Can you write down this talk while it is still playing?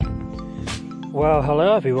Well,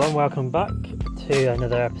 hello everyone, welcome back to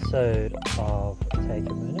another episode of Take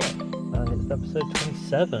a Minute, and it's episode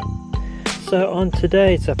 27. So on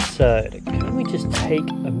today's episode, can we just take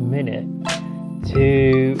a minute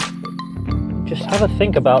to just have a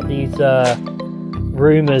think about these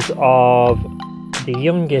rumours of the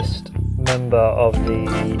youngest member of the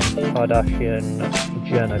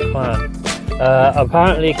Kardashian-Jenner clan.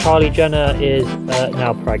 Apparently Kylie Jenner is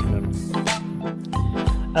now pregnant.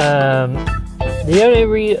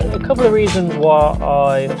 A couple of reasons why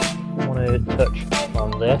I want to touch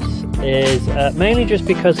on this is mainly just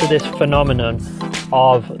because of this phenomenon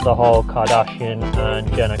of the whole Kardashian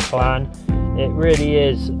and Jenner clan. It really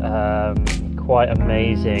is quite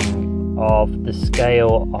amazing of the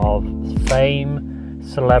scale of fame,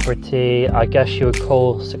 celebrity, I guess you would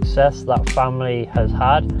call success that family has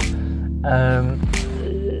had.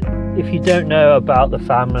 If you don't know about the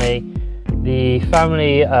family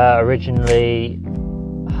originally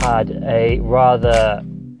had a rather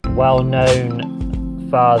well-known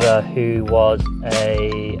father who was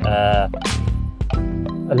a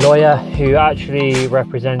lawyer who actually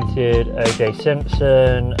represented O.J.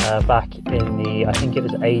 Simpson back in the, I think it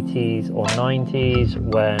was 80s or 90s,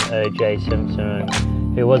 when O.J. Simpson,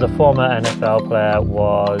 who was a former NFL player,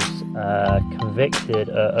 was convicted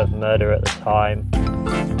of murder at the time.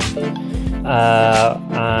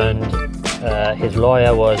 And his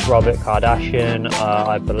lawyer was Robert Kardashian.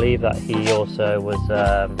 I believe that he also was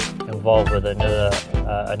involved with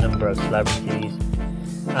a number of celebrities.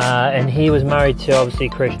 And he was married to obviously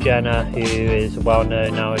Kris Jenner, who is well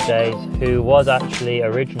known nowadays, who was actually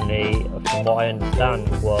originally, from what I understand,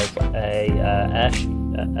 was a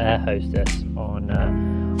air hostess on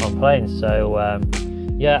planes. So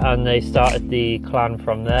yeah, and they started the clan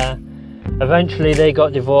from there. Eventually they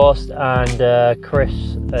got divorced, and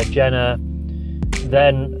Kris Jenner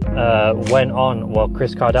then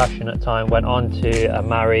Kris Kardashian at the time went on to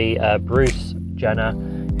marry Bruce Jenner,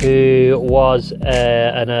 who was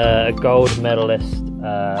a gold medalist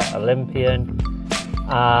Olympian,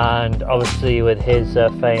 and obviously with his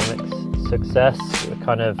fame and success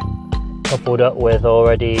kind of coupled up with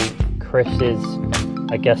already Kris's,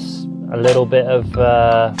 I guess, a little bit of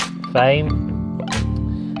fame,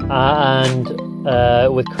 and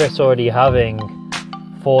with Kris already having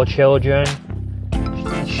 4 children,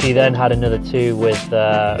 she then had another 2 with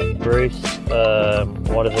Bruce,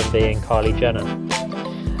 one of them being Kylie Jenner.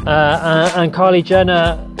 And Kylie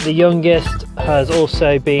Jenner, the youngest, has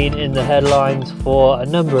also been in the headlines for a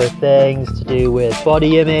number of things to do with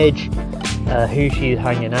body image, who she's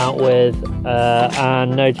hanging out with,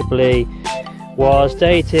 and notably was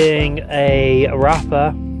dating a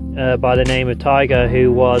rapper by the name of Tyga,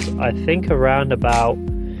 who was, I think, around about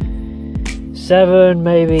 7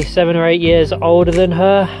 or 8 years older than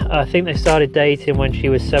her. I think they started dating when she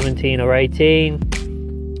was 17 or 18,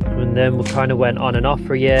 and then we kind of went on and off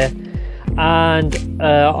for a year. And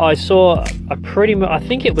I saw I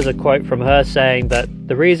think it was a quote from her saying that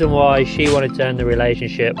the reason why she wanted to end the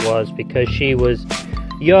relationship was because she was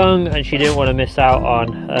young and she didn't want to miss out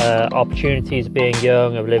on opportunities of being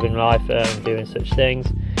young, of living life and doing such things.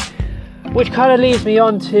 Which kind of leads me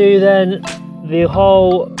on to then the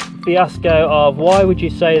whole fiasco of why would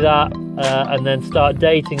you say that and then start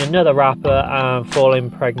dating another rapper and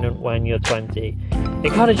falling pregnant when you're 20.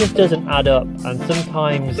 It kind of just doesn't add up, and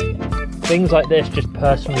sometimes things like this just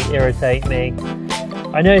personally irritate me.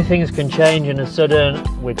 I know things can change in a sudden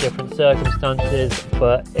with different circumstances,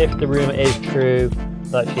 but if the rumour is true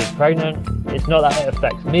that she's pregnant, it's not that it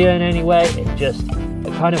affects me in any way.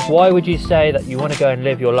 Why would you say that you want to go and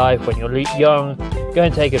live your life when you're young, go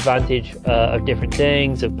and take advantage of different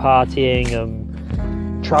things, of partying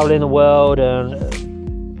and traveling the world and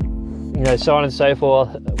so on and so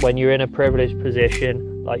forth, when you're in a privileged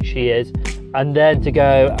position like she is, and then to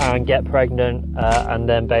go and get pregnant and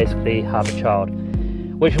then basically have a child,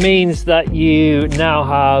 which means that you now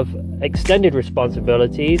have extended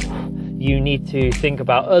responsibilities. You need to think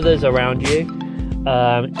about others around you.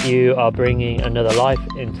 You are bringing another life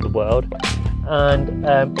into the world, and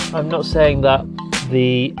I'm not saying that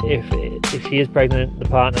if she is pregnant, the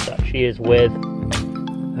partner that she is with,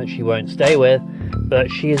 that she won't stay with,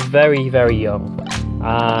 but she is very, very young,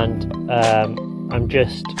 and I'm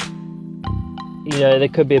just, there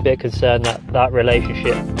could be a bit concerned that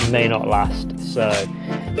relationship may not last. So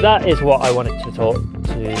that is what I wanted to talk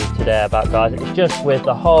to today about, guys. It's just with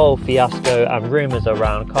the whole fiasco and rumours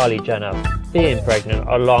around Kylie Jenner being pregnant,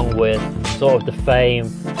 along with sort of the fame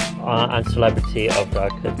and celebrity of the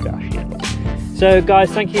Kardashians. So guys,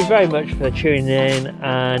 thank you very much for tuning in,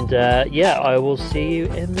 and yeah, I will see you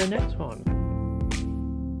in the next one.